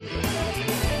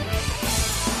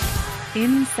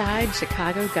Inside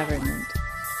Chicago Government.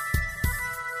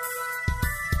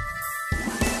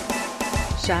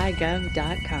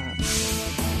 ChiGov.com.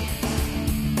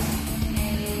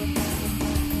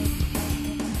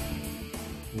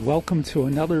 Welcome to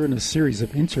another in a series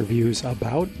of interviews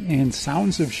about and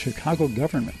sounds of Chicago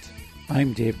government.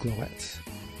 I'm Dave Glowetz.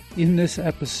 In this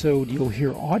episode, you'll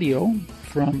hear audio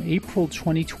from April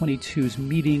 2022's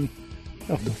meeting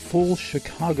of the full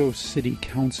Chicago City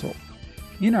Council.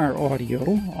 In our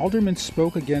audio, aldermen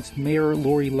spoke against Mayor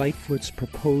Lori Lightfoot's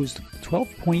proposed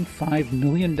 $12.5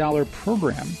 million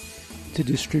program to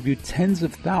distribute tens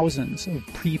of thousands of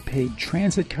prepaid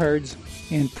transit cards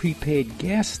and prepaid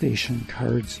gas station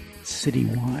cards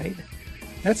citywide.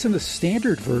 That's in the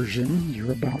standard version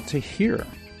you're about to hear.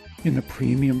 In the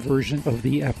premium version of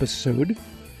the episode,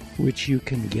 which you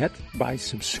can get by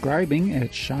subscribing at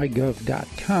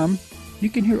ChiGov.com, you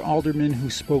can hear aldermen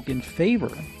who spoke in favor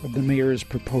of the mayor's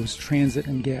proposed transit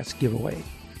and gas giveaway.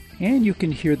 And you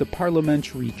can hear the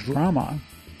parliamentary drama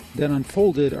that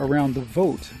unfolded around the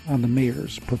vote on the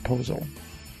mayor's proposal.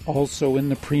 Also in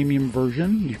the premium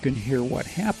version, you can hear what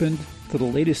happened to the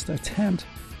latest attempt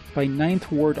by 9th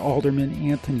Ward Alderman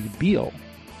Anthony Beal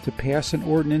to pass an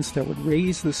ordinance that would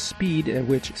raise the speed at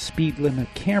which speed limit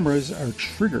cameras are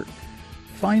triggered.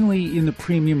 Finally, in the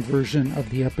premium version of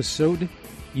the episode,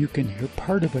 you can hear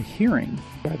part of a hearing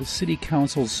by the City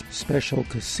Council's Special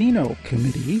Casino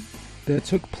Committee that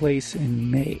took place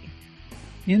in May.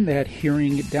 In that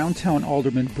hearing, downtown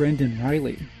Alderman Brendan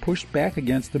Riley pushed back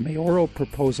against the mayoral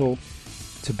proposal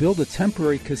to build a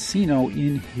temporary casino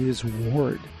in his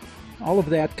ward. All of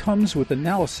that comes with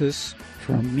analysis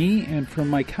from me and from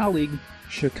my colleague,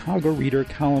 Chicago Reader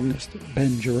columnist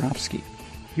Ben Joravsky.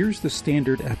 Here's the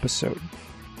standard episode.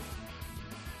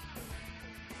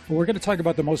 We're going to talk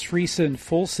about the most recent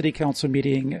full City Council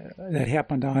meeting that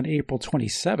happened on April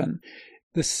 27.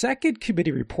 The second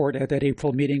committee report at that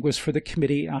April meeting was for the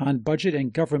Committee on Budget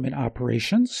and Government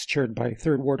Operations, chaired by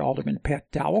 3rd Ward Alderman Pat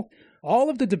Dowell. All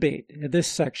of the debate in this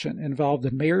section involved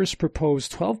the mayor's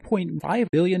proposed $12.5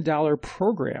 billion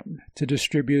program to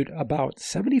distribute about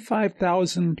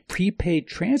 75,000 prepaid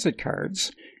transit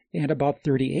cards and about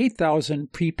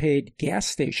 38,000 prepaid gas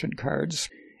station cards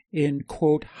in,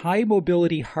 quote, high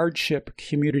mobility hardship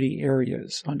community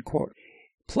areas, unquote,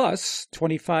 plus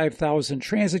 25,000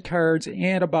 transit cards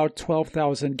and about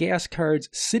 12,000 gas cards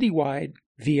citywide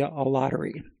via a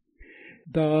lottery.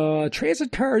 The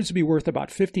transit cards would be worth about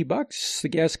 $50, the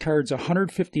gas cards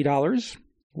 $150.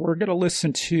 We're going to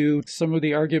listen to some of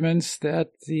the arguments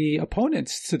that the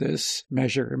opponents to this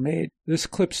measure made. This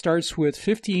clip starts with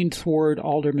 15th Ward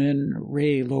Alderman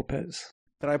Ray Lopez.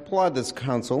 That I applaud this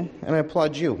council, and I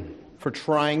applaud you for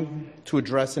trying to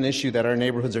address an issue that our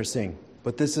neighborhoods are seeing.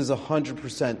 But this is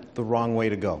 100% the wrong way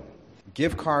to go.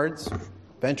 Gift cards,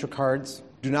 venture cards,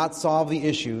 do not solve the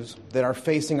issues that are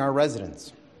facing our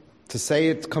residents. To say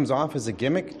it comes off as a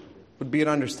gimmick would be an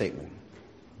understatement.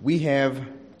 We have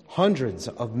hundreds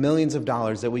of millions of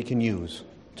dollars that we can use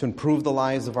to improve the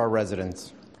lives of our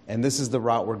residents, and this is the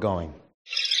route we're going.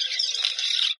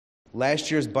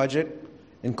 Last year's budget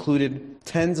included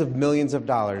tens of millions of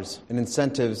dollars in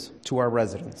incentives to our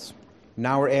residents.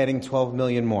 Now we're adding $12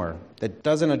 million more. That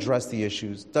doesn't address the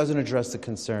issues, doesn't address the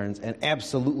concerns, and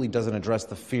absolutely doesn't address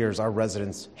the fears our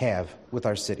residents have with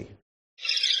our city.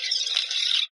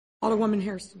 Alderwoman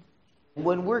Hairston.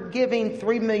 When we're giving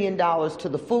 $3 million to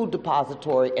the food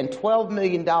depository and $12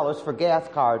 million for gas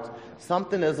cards,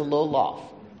 something is a little off.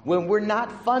 When we're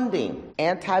not funding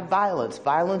anti-violence,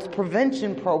 violence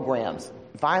prevention programs,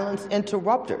 violence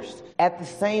interrupters at the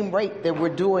same rate that we're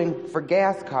doing for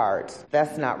gas cards,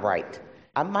 that's not right.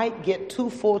 I might get 2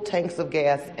 full tanks of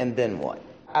gas and then what?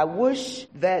 I wish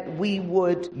that we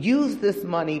would use this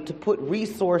money to put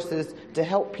resources to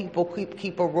help people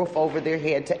keep a roof over their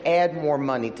head, to add more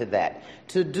money to that,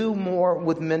 to do more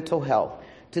with mental health,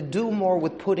 to do more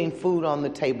with putting food on the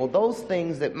table, those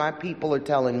things that my people are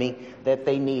telling me that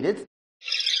they needed.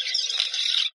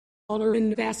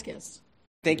 Alderman Vasquez.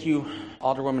 Thank you,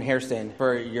 Alderwoman Hairston,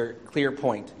 for your clear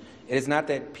point. It is not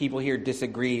that people here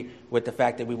disagree with the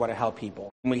fact that we want to help people.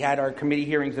 When we had our committee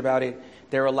hearings about it,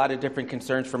 there were a lot of different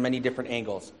concerns from many different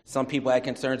angles. Some people had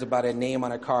concerns about a name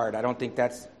on a card. I don't think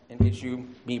that's an issue,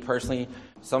 me personally.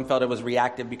 Some felt it was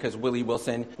reactive because Willie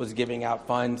Wilson was giving out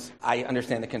funds. I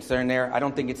understand the concern there. I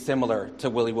don't think it's similar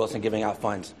to Willie Wilson giving out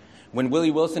funds. When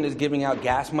Willie Wilson is giving out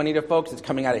gas money to folks, it's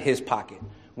coming out of his pocket.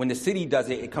 When the city does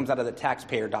it, it comes out of the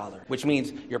taxpayer dollar, which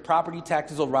means your property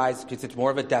taxes will rise because it's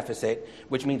more of a deficit,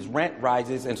 which means rent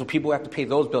rises, and so people who have to pay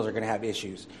those bills are going to have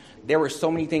issues. There were so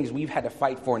many things we've had to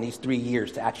fight for in these 3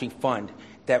 years to actually fund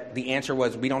that the answer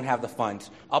was we don't have the funds,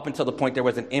 up until the point there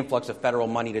was an influx of federal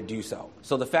money to do so.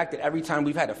 So the fact that every time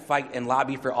we've had to fight and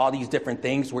lobby for all these different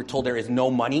things, we're told there is no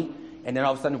money, and then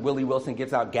all of a sudden Willie Wilson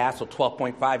gives out gas, so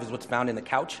 12.5 is what's found in the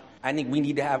couch. I think we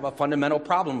need to have a fundamental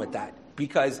problem with that,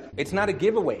 because it's not a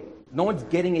giveaway. No one's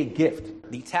getting a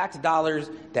gift. The tax dollars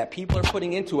that people are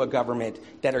putting into a government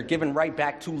that are given right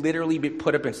back to literally be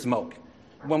put up in smoke.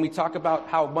 When we talk about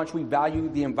how much we value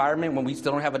the environment, when we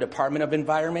still don't have a Department of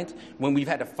Environment, when we've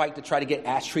had to fight to try to get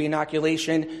ash tree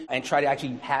inoculation and try to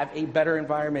actually have a better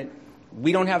environment,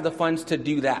 we don't have the funds to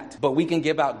do that. But we can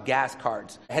give out gas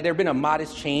cards. Had there been a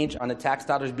modest change on the tax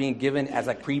dollars being given as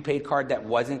a prepaid card that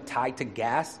wasn't tied to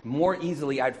gas, more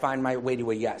easily I'd find my way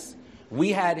to a yes.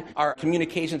 We had our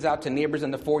communications out to neighbors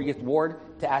in the 40th Ward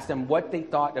to ask them what they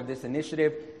thought of this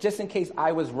initiative, just in case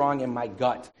I was wrong in my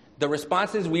gut. The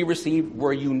responses we received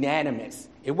were unanimous.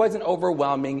 It wasn't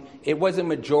overwhelming. It wasn't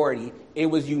majority. It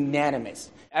was unanimous.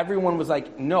 Everyone was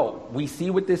like, no, we see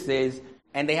what this is,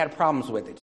 and they had problems with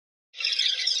it.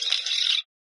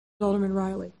 Alderman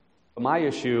Riley. My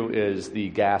issue is the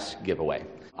gas giveaway.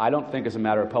 I don't think as a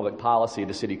matter of public policy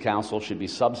the City Council should be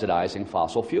subsidizing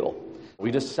fossil fuel.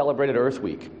 We just celebrated Earth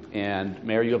Week, and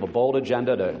Mayor, you have a bold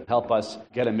agenda to help us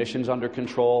get emissions under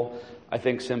control. I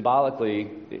think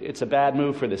symbolically, it's a bad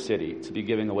move for the city to be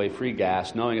giving away free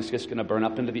gas, knowing it's just going to burn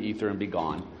up into the ether and be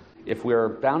gone. If we're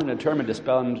bound and determined to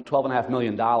spend $12.5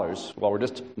 million while we're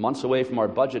just months away from our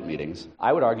budget meetings,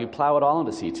 I would argue plow it all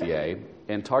into CTA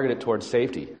and target it towards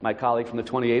safety. My colleague from the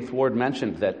 28th Ward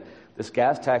mentioned that this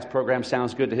gas tax program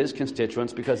sounds good to his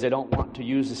constituents because they don't want to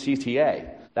use the CTA.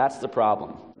 That's the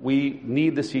problem. We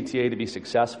need the CTA to be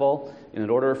successful, and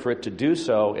in order for it to do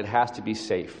so, it has to be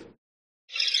safe.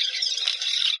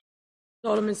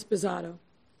 Alderman Sposato.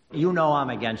 You know I'm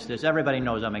against this. Everybody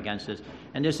knows I'm against this.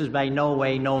 And this is by no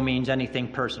way, no means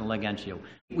anything personal against you.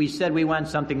 We said we want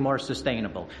something more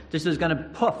sustainable. This is going to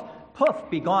poof,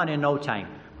 be gone in no time.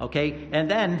 Okay?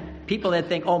 And then people that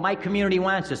think, oh, my community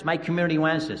wants this, my community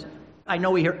wants this. I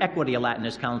know we hear equity a lot in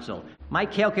this council. My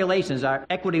calculations are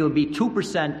equity would be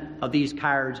 2% of these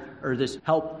cards, or this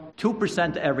help,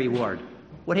 2% to every ward.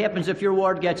 What happens if your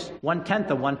ward gets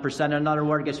 1/10 of 1% and another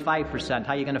ward gets 5%?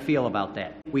 How are you going to feel about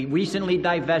that? We recently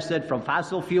divested from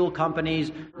fossil fuel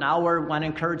companies. Now we want to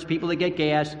encourage people to get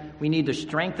gas. We need to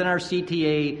strengthen our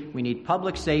CTA. We need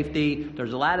public safety.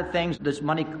 There's a lot of things this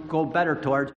money could go better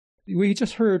towards. We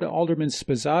just heard Alderman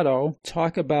Sposato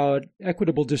talk about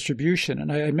equitable distribution,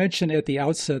 and I mentioned at the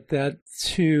outset that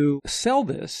to sell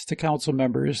this to council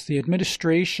members, the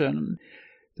administration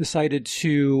decided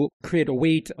to create a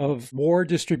weight of more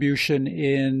distribution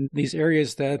in these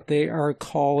areas that they are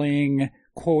calling,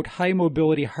 quote, high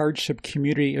mobility hardship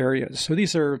community areas. So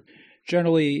these are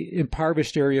generally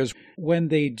impoverished areas. When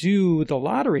they do the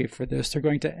lottery for this, they're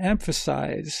going to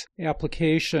emphasize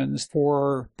applications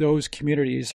for those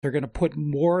communities. They're going to put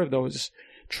more of those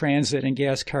transit and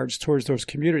gas cards towards those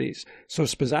communities. So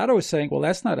Sposato is saying, well,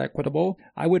 that's not equitable.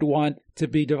 I would want to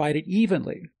be divided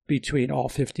evenly between all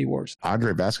 50 wards.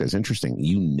 Andre Vasquez, interesting.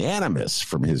 Unanimous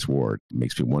from his ward.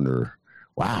 Makes me wonder,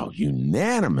 wow,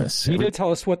 unanimous. He did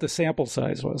tell us what the sample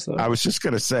size was, though. I was just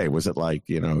going to say, was it like,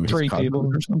 3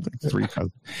 people or something? 3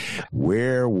 cousins.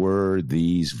 Where were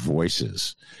these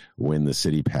voices when the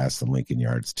city passed the Lincoln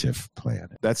Yards TIF plan?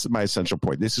 That's my essential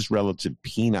point. This is relative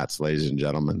peanuts, ladies and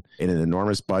gentlemen, in an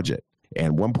enormous budget.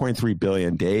 And $1.3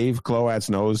 billion, Dave Glowacz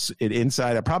knows it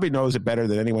inside. Probably knows it better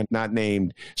than anyone not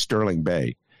named Sterling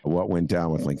Bay. What went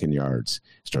down with Lincoln Yards,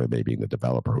 Sterling Bay being the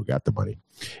developer who got the money.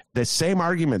 The same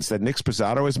arguments that Nick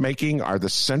Sposato is making are the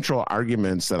central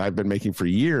arguments that I've been making for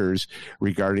years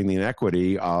regarding the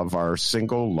inequity of our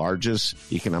single largest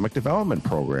economic development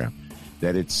program,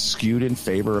 that it's skewed in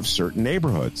favor of certain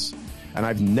neighborhoods. And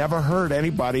I've never heard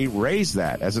anybody raise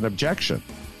that as an objection.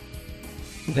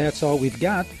 That's all we've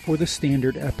got for the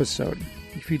standard episode.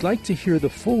 If you'd like to hear the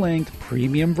full-length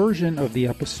premium version of the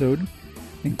episode,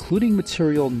 including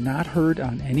material not heard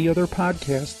on any other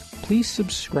podcast, please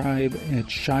subscribe at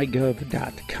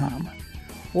chigov.com.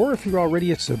 Or if you're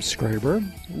already a subscriber,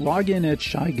 log in at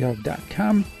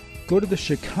chigov.com, go to the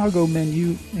Chicago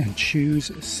menu, and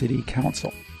choose City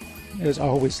Council. As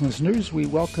always, listeners, we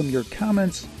welcome your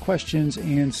comments, questions,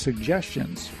 and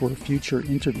suggestions for future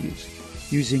interviews.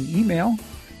 Using email,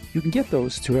 you can get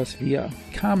those to us via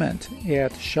comment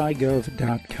at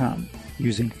chigov.com.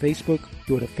 Using Facebook,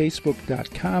 go to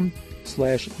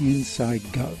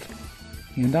facebook.com/InsideGov.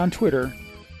 And on Twitter,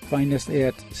 find us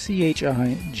at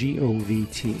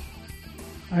CHIGOVT.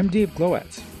 I'm Dave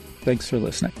Glowacz. Thanks for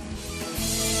listening.